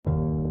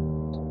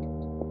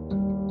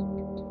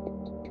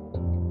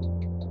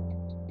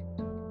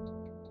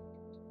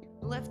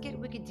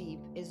Wicked Deep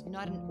is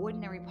not an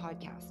ordinary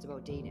podcast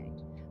about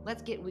dating.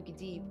 Let's Get Wicked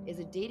Deep is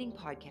a dating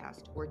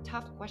podcast where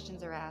tough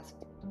questions are asked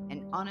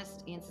and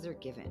honest answers are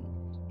given.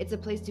 It's a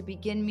place to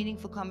begin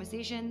meaningful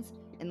conversations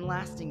and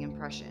lasting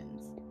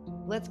impressions.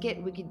 Let's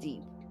Get Wicked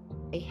Deep,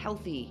 a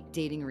healthy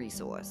dating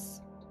resource.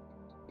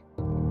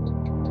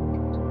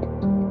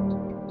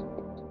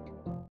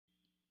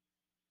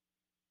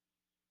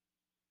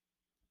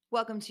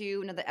 Welcome to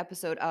another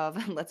episode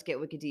of Let's Get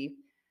Wicked Deep,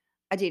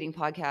 a dating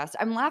podcast.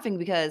 I'm laughing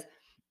because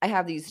I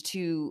have these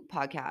two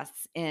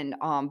podcasts and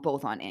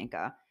both on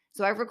Anchor.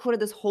 So I've recorded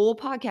this whole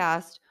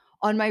podcast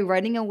on my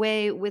Writing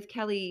Away with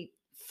Kelly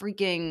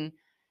freaking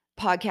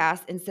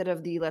podcast instead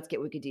of the Let's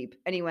Get Wicked Deep.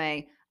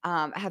 Anyway,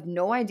 I have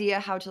no idea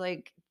how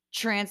to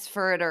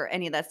transfer it or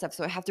any of that stuff.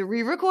 So I have to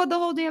re-record the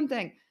whole damn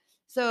thing.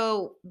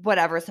 So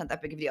whatever, it's not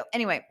that big of a deal.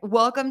 Anyway,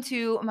 welcome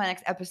to my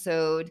next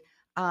episode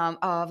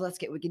of Let's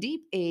Get Wicked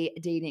Deep, a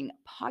dating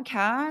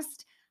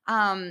podcast.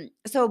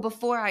 So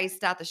before I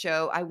start the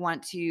show, I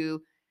want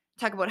to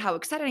talk about how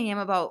excited I am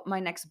about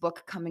my next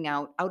book coming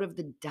out, Out of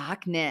the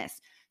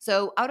Darkness.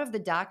 So Out of the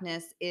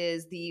Darkness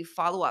is the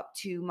follow-up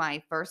to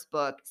my first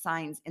book,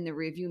 Signs in the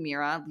Rearview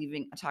Mirror,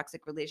 Leaving a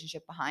Toxic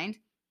Relationship Behind.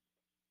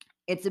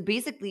 It's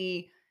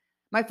basically,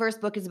 my first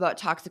book is about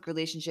toxic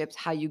relationships,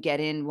 how you get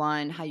in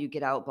one, how you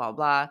get out, blah,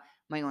 blah,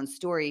 my own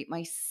story.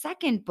 My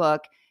second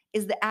book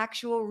is the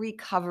actual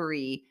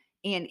recovery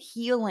and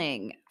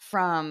healing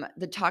from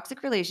the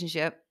toxic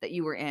relationship that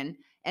you were in,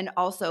 and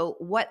also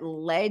what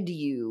led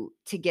you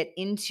to get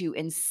into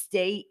and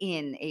stay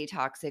in a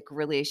toxic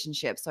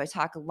relationship. So I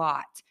talk a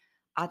lot.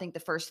 I think the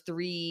first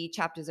 3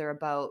 chapters are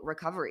about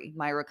recovery,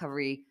 my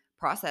recovery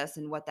process,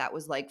 and what that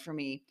was like for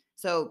me.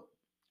 So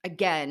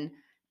again,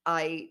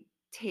 I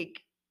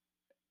take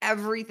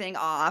everything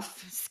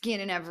off, skin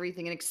and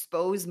everything, and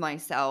expose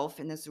myself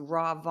in this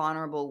raw,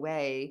 vulnerable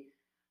way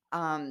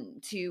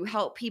to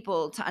help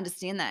people to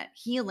understand that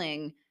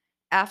healing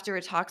after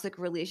a toxic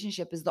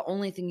relationship is the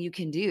only thing you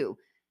can do.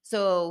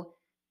 So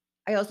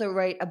I also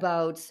write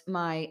about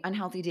my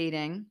unhealthy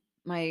dating,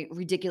 my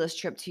ridiculous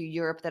trip to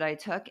Europe that I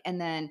took,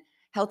 and then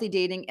healthy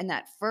dating in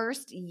that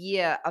first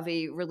year of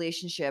a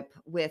relationship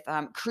with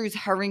Cruz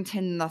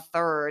Harrington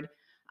III.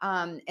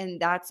 And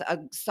that's a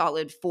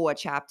solid 4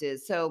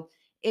 chapters. So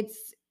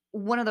it's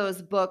one of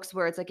those books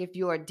where it's like if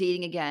you're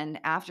dating again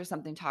after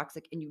something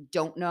toxic and you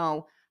don't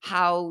know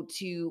how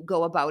to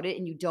go about it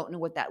and you don't know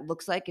what that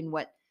looks like and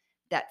what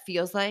that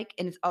feels like.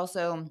 And it's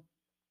also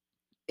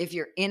if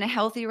you're in a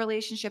healthy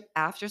relationship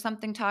after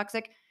something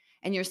toxic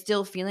and you're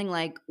still feeling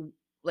like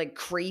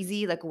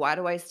crazy, like why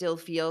do I still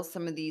feel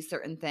some of these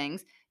certain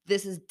things?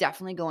 This is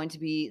definitely going to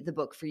be the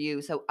book for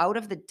you. So Out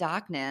of the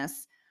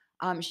Darkness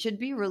should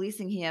be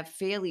releasing here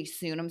fairly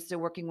soon. I'm still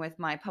working with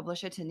my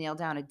publisher to nail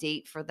down a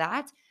date for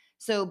that.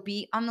 So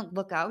be on the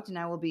lookout, and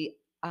I will be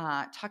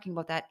talking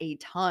about that a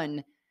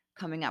ton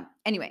coming up.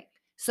 Anyway,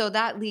 so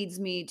that leads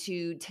me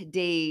to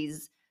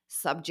today's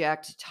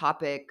subject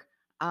topic.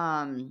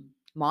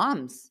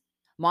 Moms.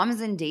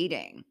 Moms and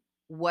dating.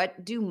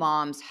 What do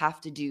moms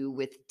have to do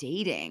with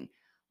dating?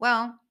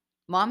 Well,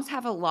 moms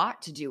have a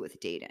lot to do with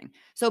dating.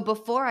 So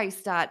before I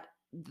start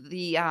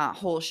the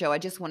whole show, I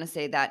just want to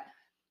say that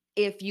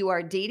if you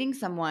are dating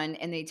someone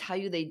and they tell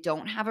you they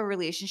don't have a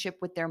relationship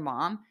with their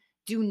mom,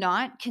 do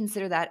not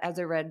consider that as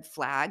a red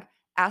flag.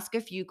 Ask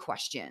a few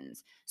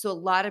questions. So, a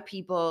lot of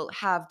people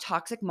have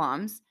toxic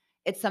moms.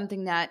 It's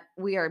something that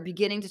we are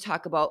beginning to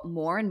talk about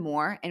more and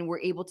more, and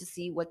we're able to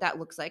see what that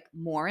looks like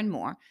more and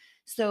more.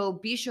 So,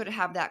 be sure to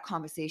have that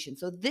conversation.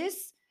 So,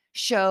 this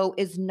show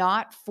is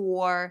not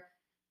for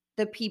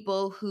the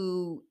people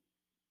who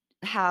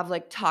have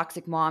like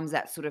toxic moms,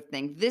 that sort of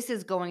thing. This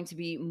is going to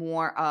be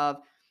more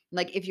of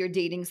like if you're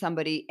dating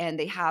somebody and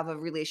they have a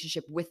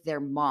relationship with their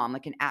mom,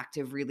 like an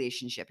active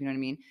relationship, you know what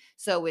I mean?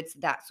 So it's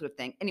that sort of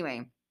thing.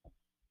 Anyway,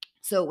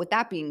 so with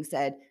that being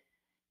said,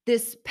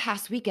 this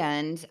past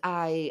weekend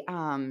I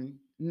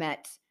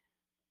met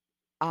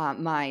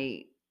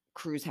my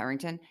Cruz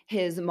Harrington.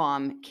 His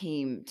mom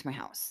came to my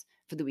house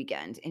for the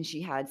weekend and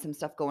she had some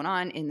stuff going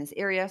on in this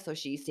area, so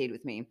she stayed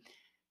with me.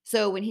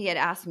 So when he had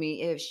asked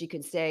me if she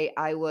could stay,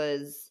 I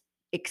was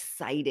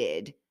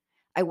excited.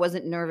 I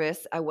wasn't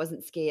nervous. I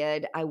wasn't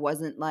scared. I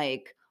wasn't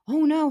like,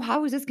 oh no,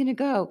 how is this going to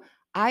go?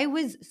 I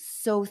was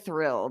so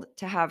thrilled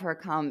to have her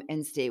come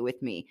and stay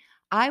with me.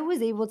 I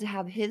was able to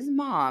have his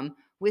mom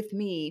with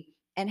me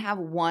and have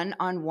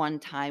one-on-one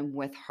time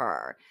with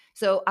her.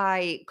 So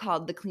I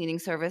called the cleaning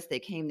service. They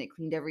came, they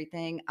cleaned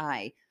everything.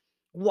 I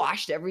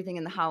washed everything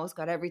in the house,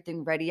 got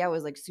everything ready. I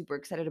was like super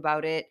excited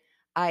about it.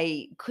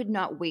 I could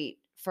not wait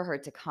for her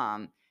to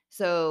come.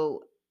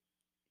 So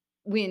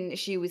when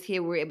she was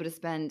here, we were able to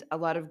spend a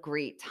lot of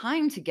great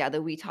time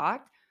together. We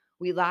talked,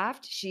 we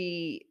laughed.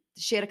 She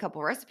shared a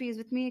couple recipes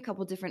with me, a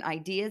couple different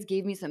ideas,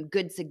 gave me some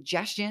good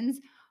suggestions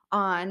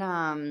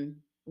on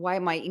why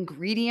my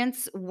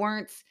ingredients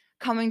weren't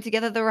coming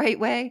together the right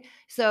way.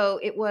 So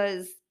it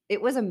was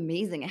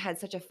amazing. I had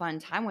such a fun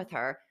time with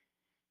her.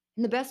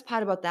 And the best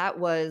part about that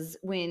was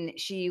when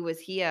she was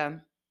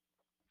here,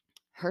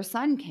 her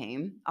son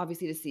came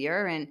obviously to see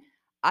her, and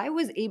I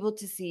was able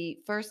to see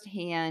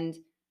firsthand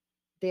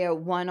their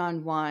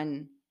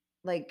one-on-one,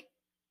 like,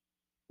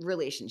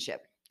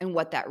 relationship and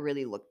what that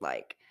really looked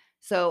like.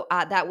 So,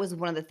 that was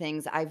one of the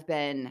things I've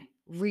been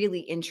really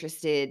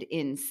interested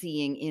in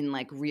seeing in,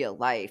 like, real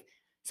life.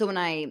 So when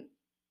I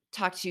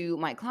talk to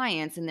my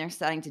clients and they're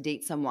starting to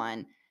date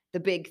someone, the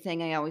big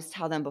thing I always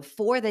tell them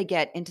before they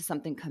get into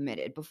something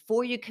committed,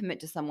 before you commit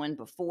to someone,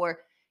 before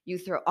you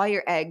throw all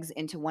your eggs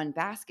into one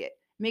basket,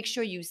 make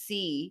sure you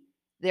see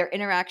their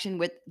interaction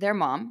with their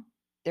mom,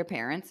 their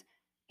parents,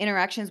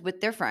 interactions with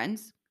their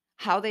friends,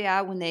 how they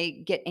are when they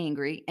get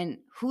angry, and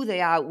who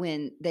they are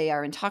when they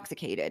are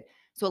intoxicated.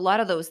 So, a lot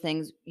of those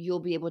things you'll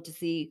be able to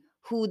see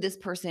who this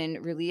person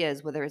really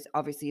is, whether it's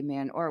obviously a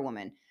man or a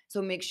woman.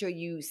 So, make sure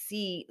you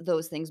see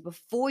those things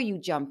before you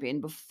jump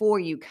in, before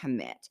you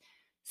commit.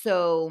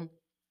 So,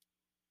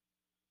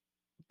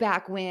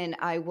 back when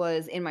I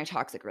was in my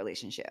toxic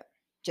relationship,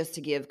 just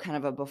to give kind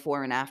of a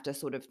before and after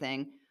sort of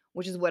thing,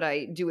 which is what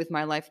I do with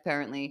my life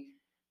apparently.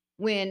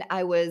 When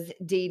I was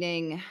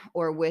dating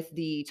or with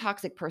the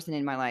toxic person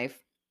in my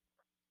life,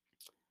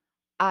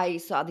 I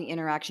saw the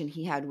interaction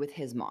he had with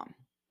his mom.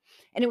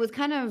 And it was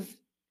kind of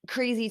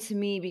crazy to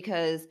me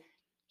because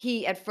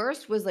he at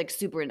first was like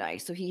super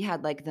nice. So he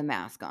had like the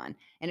mask on.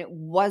 And it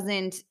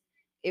wasn't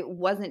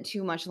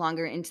too much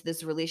longer into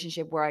this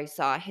relationship where I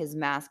saw his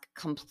mask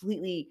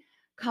completely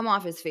come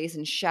off his face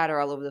and shatter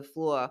all over the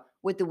floor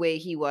with the way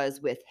he was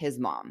with his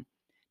mom.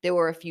 There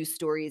were a few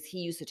stories he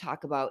used to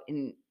talk about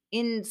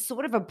in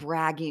sort of a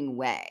bragging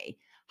way,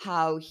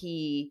 how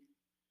he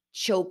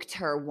choked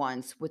her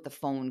once with the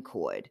phone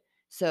cord.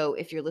 So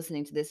if you're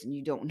listening to this and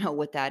you don't know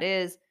what that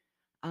is,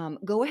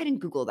 go ahead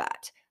and Google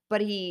that.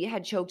 But he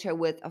had choked her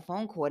with a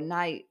phone cord, and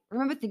I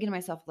remember thinking to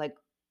myself, like,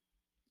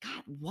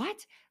 God,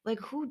 what? Like,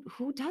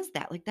 who does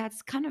that? Like,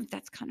 that's kind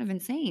of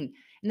insane.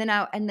 And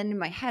then in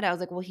my head, I was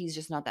like, well, he's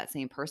just not that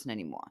same person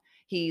anymore.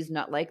 He's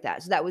not like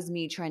that. So that was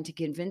me trying to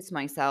convince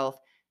myself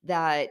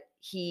that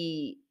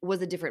he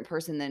was a different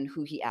person than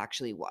who he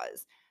actually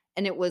was.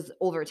 And it was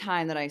over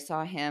time that I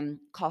saw him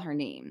call her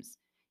names.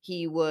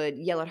 He would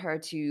yell at her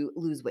to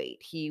lose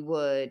weight. He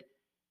would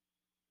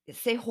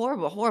say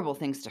horrible, horrible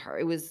things to her.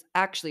 It was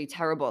actually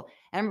terrible.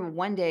 And I remember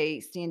one day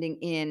standing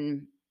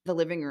in the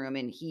living room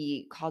and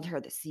he called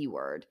her the C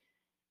word.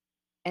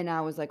 And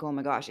I was like, "Oh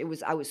my gosh."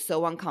 I was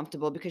so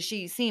uncomfortable because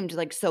she seemed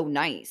like so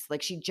nice.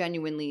 Like she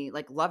genuinely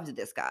like loved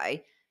this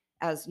guy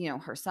as,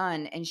 her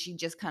son. And she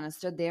just kind of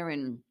stood there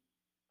and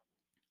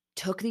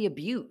took the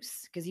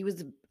abuse because he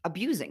was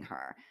abusing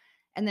her.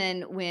 And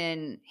then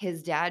when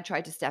his dad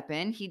tried to step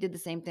in, he did the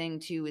same thing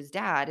to his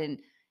dad. And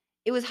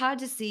it was hard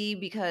to see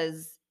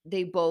because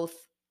they both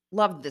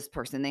loved this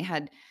person. They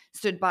had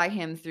stood by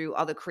him through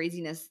all the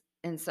craziness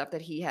and stuff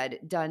that he had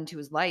done to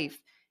his life.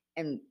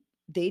 And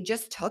they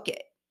just took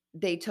it.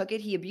 They took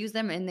it. He abused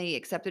them and they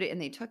accepted it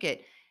and they took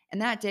it.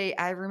 And that day,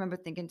 I remember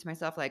thinking to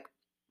myself, like,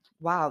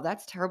 wow,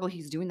 that's terrible.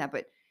 He's doing that.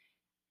 But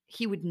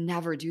he would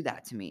never do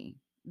that to me.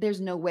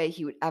 There's no way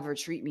he would ever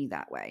treat me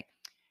that way.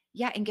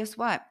 Yeah, and guess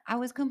what? I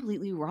was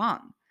completely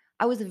wrong.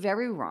 I was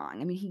very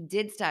wrong. I mean, he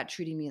did start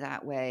treating me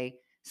that way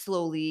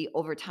slowly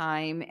over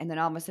time. And then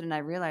all of a sudden I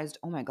realized,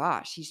 oh my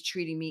gosh, he's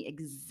treating me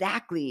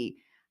exactly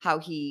how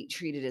he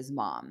treated his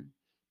mom.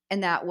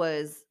 And that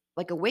was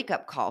like a wake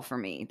up call for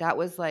me. That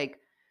was like,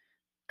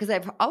 because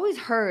I've always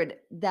heard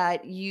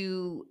that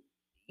you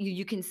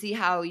can see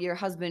how your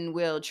husband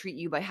will treat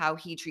you by how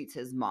he treats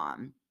his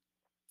mom.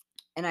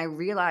 And I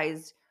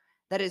realized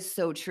that is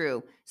so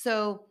true.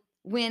 So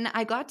when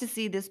I got to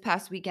see this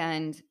past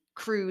weekend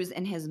Cruz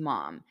and his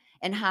mom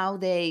and how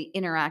they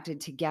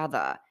interacted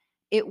together,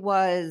 it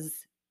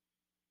was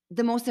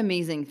the most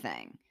amazing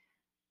thing.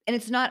 And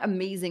it's not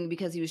amazing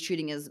because he was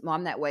treating his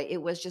mom that way.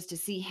 It was just to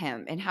see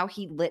him and how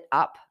he lit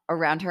up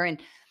around her.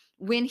 And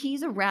when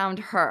he's around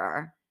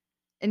her,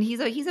 and he's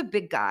a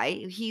big guy,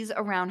 he's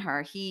around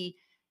her, he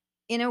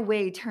in a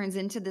way turns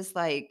into this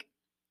like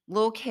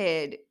little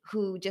kid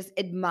who just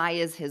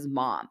admires his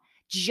mom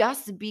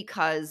just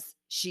because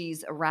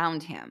she's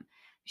around him.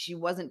 She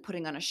wasn't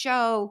putting on a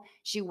show.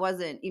 She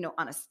wasn't,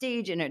 on a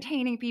stage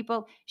entertaining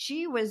people.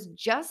 She was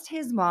just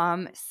his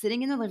mom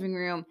sitting in the living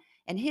room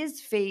and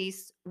his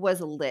face was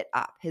lit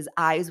up. His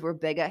eyes were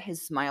bigger.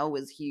 His smile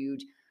was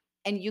huge.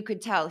 And you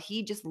could tell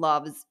he just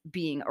loves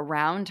being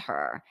around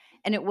her.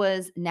 And it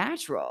was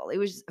natural. It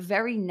was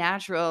very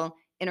natural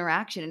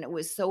interaction, and it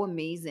was so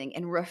amazing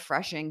and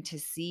refreshing to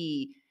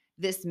see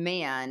this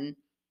man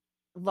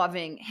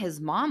loving his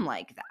mom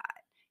like that.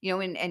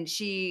 And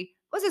she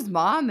was his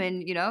mom,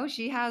 and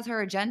she has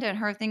her agenda and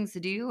her things to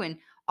do, and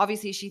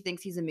obviously she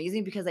thinks he's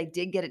amazing because I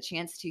did get a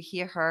chance to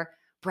hear her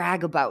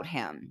brag about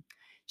him.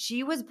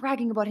 She was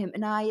bragging about him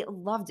and I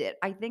loved it.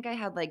 I think I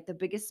had like the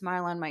biggest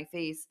smile on my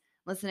face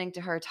listening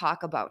to her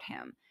talk about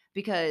him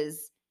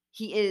because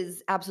he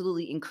is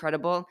absolutely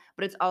incredible,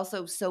 but it's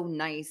also so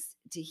nice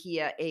to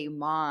hear a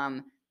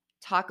mom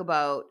talk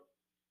about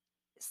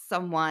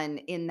someone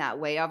in that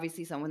way,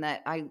 obviously someone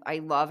that I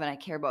love and I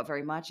care about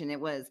very much, and it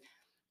was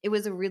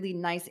a really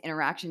nice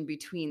interaction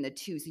between the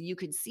two. So you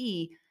could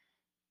see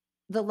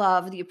the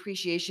love, the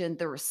appreciation,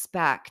 the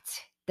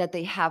respect that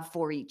they have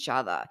for each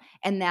other.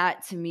 And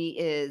that to me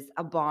is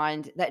a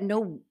bond that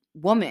no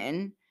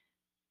woman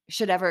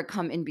should ever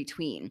come in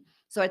between.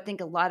 So I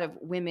think a lot of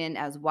women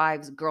as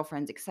wives,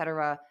 girlfriends,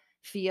 etc.,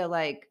 feel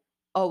like,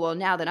 oh, well,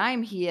 now that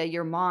I'm here,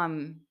 your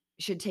mom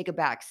should take a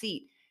back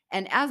seat.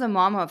 And as a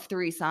mom of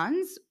three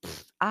sons,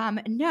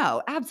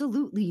 no,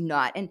 absolutely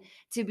not. And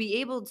to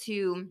be able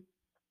to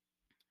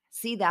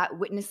see that,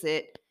 witness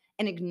it,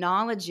 and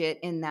acknowledge it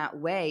in that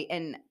way.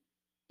 And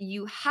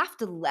you have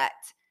to let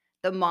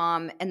the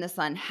mom and the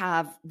son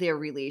have their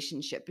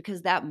relationship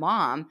because that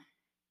mom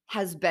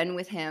has been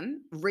with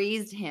him,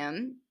 raised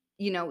him.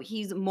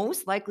 He's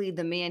most likely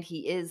the man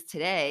he is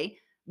today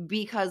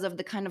because of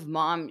the kind of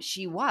mom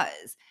she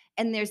was.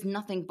 And there's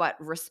nothing but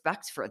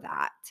respect for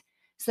that.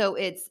 So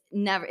it's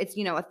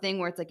a thing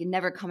where it's like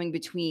never coming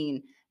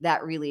between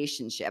that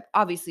relationship.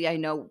 Obviously, I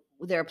know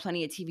there are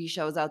plenty of TV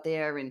shows out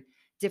there and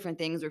different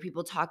things where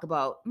people talk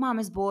about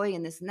mama's boy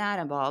and this and that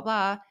and blah,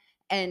 blah, blah.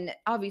 And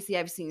obviously,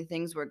 I've seen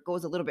things where it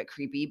goes a little bit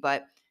creepy,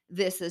 but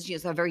this is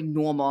just a very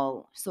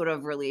normal sort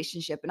of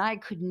relationship. And I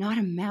could not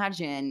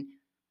imagine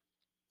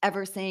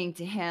ever saying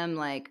to him,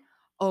 like,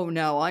 oh,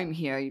 no, I'm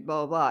here,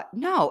 blah, blah, blah.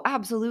 No,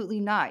 absolutely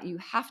not. You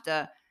have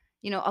to,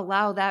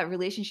 allow that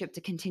relationship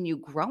to continue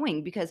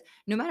growing because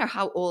no matter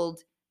how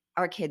old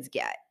our kids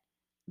get,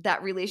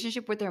 that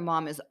relationship with their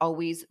mom is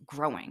always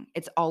growing.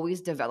 It's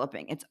always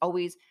developing. It's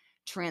always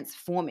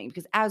transforming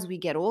because as we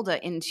get older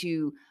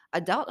into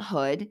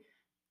adulthood,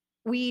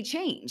 we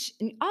change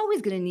and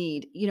always going to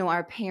need,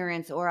 our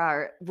parents or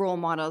our role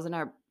models and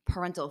our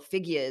parental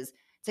figures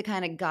to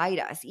kind of guide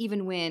us,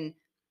 even when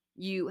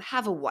you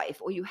have a wife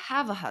or you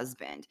have a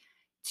husband,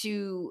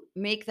 to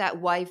make that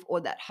wife or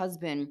that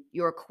husband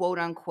your quote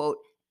unquote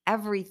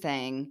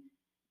everything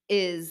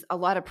is a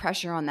lot of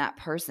pressure on that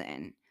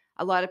person.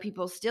 A lot of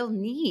people still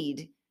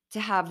need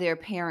to have their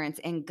parents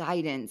and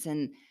guidance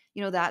and,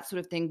 that sort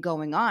of thing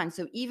going on.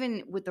 So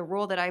even with the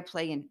role that I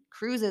play in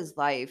Cruz's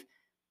life,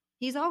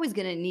 he's always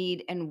going to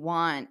need and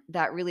want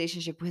that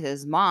relationship with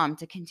his mom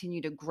to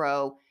continue to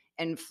grow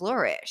and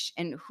flourish.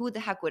 And who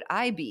the heck would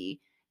I be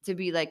to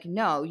be like,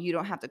 no, you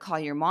don't have to call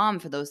your mom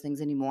for those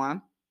things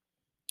anymore.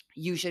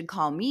 You should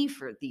call me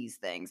for these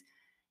things.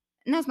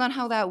 And that's not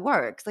how that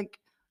works. Like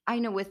I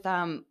know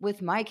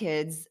with my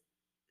kids,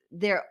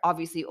 they're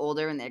obviously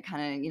older and they're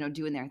kind of,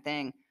 doing their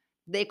thing.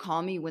 They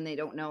call me when they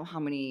don't know how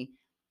many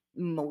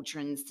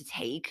Motrins to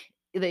take.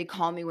 They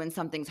call me when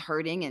something's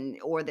hurting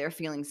and or they're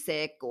feeling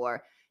sick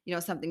or,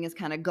 something is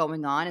kind of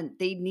going on and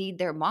they need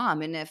their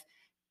mom. And if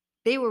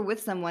they were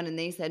with someone and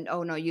they said,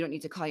 "Oh, no, you don't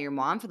need to call your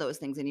mom for those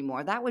things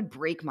anymore," that would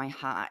break my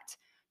heart.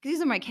 'Cause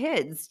these are my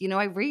kids,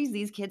 I raised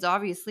these kids,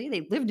 obviously,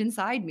 they lived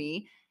inside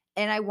me,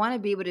 and I wanna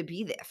be able to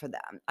be there for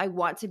them. I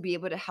want to be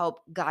able to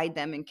help guide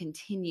them and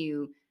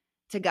continue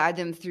to guide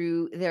them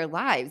through their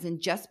lives,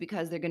 and just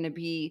because they're gonna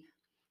be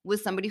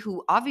with somebody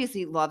who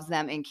obviously loves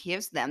them and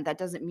cares for them, that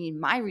doesn't mean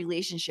my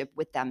relationship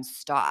with them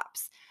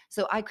stops.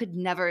 So I could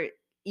never,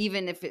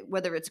 even if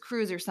whether it's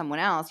Cruz or someone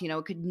else,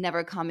 it could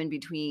never come in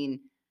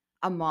between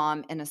a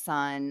mom and a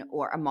son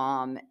or a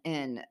mom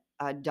and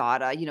a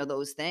daughter,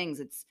 those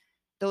things.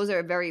 Those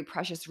are very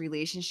precious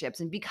relationships.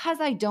 And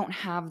because I don't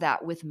have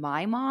that with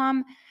my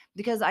mom,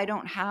 because I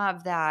don't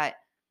have that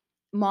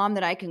mom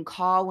that I can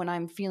call when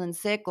I'm feeling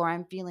sick or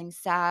I'm feeling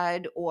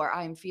sad or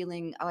I'm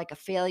feeling like a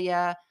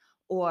failure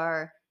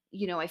or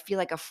I feel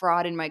like a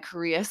fraud in my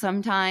career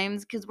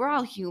sometimes because we're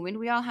all human.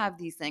 We all have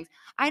these things.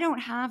 I don't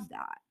have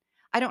that.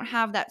 I don't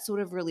have that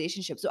sort of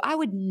relationship. So I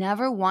would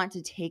never want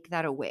to take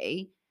that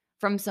away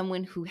from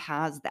someone who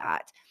has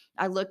that.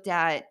 I looked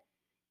at,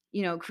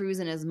 Cruz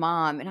and his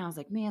mom and I was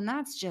like, man,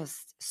 that's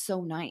just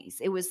so nice.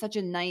 It was such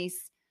a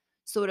nice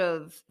sort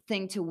of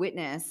thing to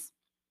witness.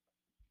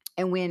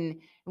 And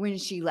when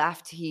she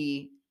left,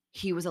 he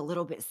was a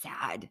little bit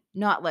sad.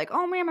 Not like,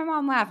 "Oh, man, my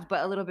mom left,"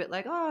 but a little bit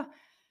like, "Oh,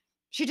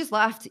 she just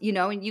left,"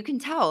 and you can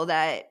tell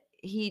that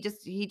he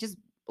just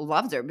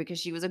loves her because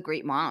she was a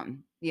great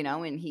mom,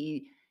 and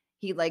he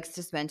likes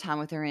to spend time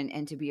with her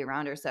and to be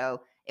around her.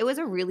 So, it was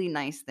a really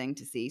nice thing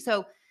to see.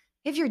 So,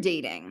 if you're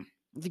dating,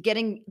 if you're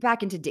getting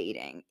back into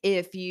dating,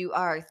 if you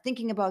are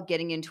thinking about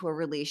getting into a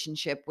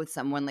relationship with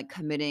someone, like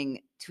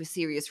committing to a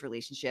serious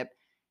relationship,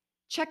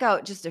 check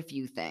out just a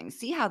few things.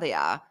 See how they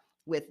are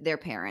with their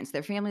parents,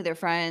 their family, their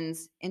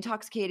friends,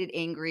 intoxicated,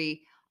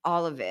 angry,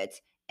 all of it.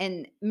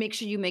 And make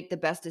sure you make the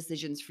best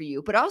decisions for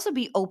you, but also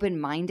be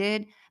open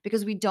minded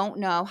because we don't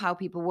know how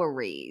people were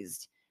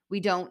raised.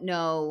 We don't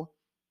know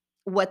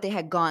what they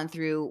had gone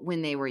through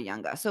when they were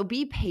younger. So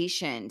be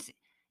patient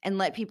and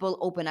let people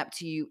open up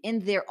to you in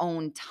their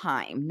own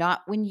time,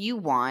 not when you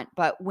want,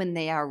 but when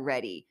they are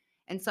ready.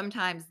 And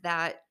sometimes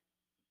that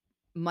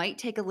might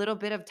take a little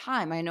bit of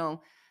time. I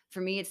know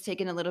for me, it's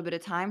taken a little bit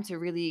of time to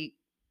really,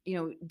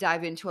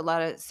 dive into a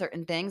lot of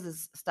certain things.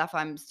 Is stuff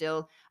I'm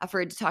still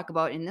afraid to talk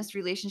about in this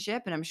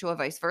relationship, and I'm sure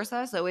vice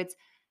versa. So it's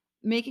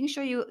making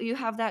sure you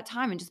have that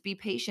time and just be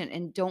patient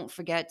and don't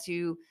forget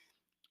to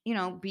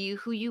be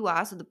who you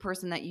are so the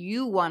person that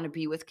you want to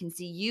be with can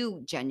see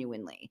you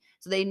genuinely.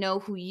 So they know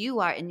who you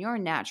are in your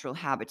natural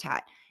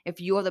habitat. If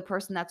you're the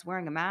person that's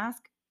wearing a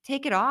mask,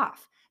 take it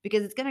off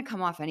because it's going to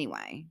come off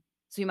anyway.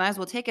 So you might as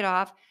well take it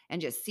off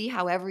and just see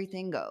how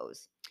everything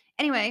goes.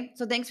 Anyway,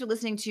 so thanks for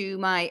listening to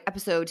my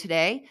episode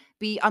today.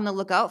 Be on the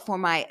lookout for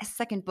my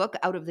second book,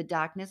 Out of the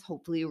Darkness,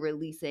 hopefully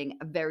releasing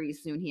very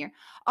soon here.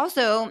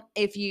 Also,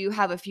 if you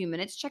have a few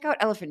minutes, check out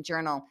Elephant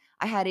Journal.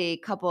 I had a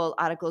couple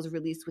articles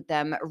released with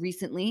them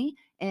recently,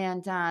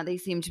 and they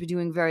seem to be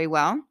doing very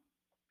well.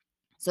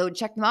 So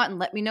check them out and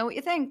let me know what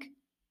you think.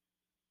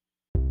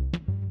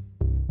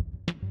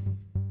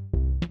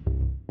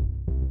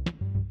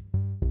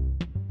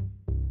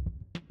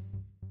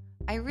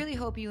 I really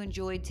hope you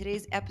enjoyed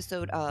today's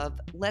episode of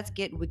Let's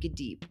Get Wicked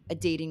Deep, a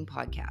dating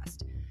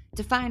podcast.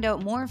 To find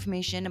out more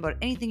information about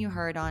anything you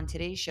heard on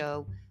today's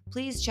show,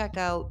 please check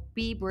out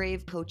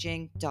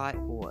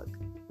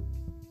bebravecoaching.org.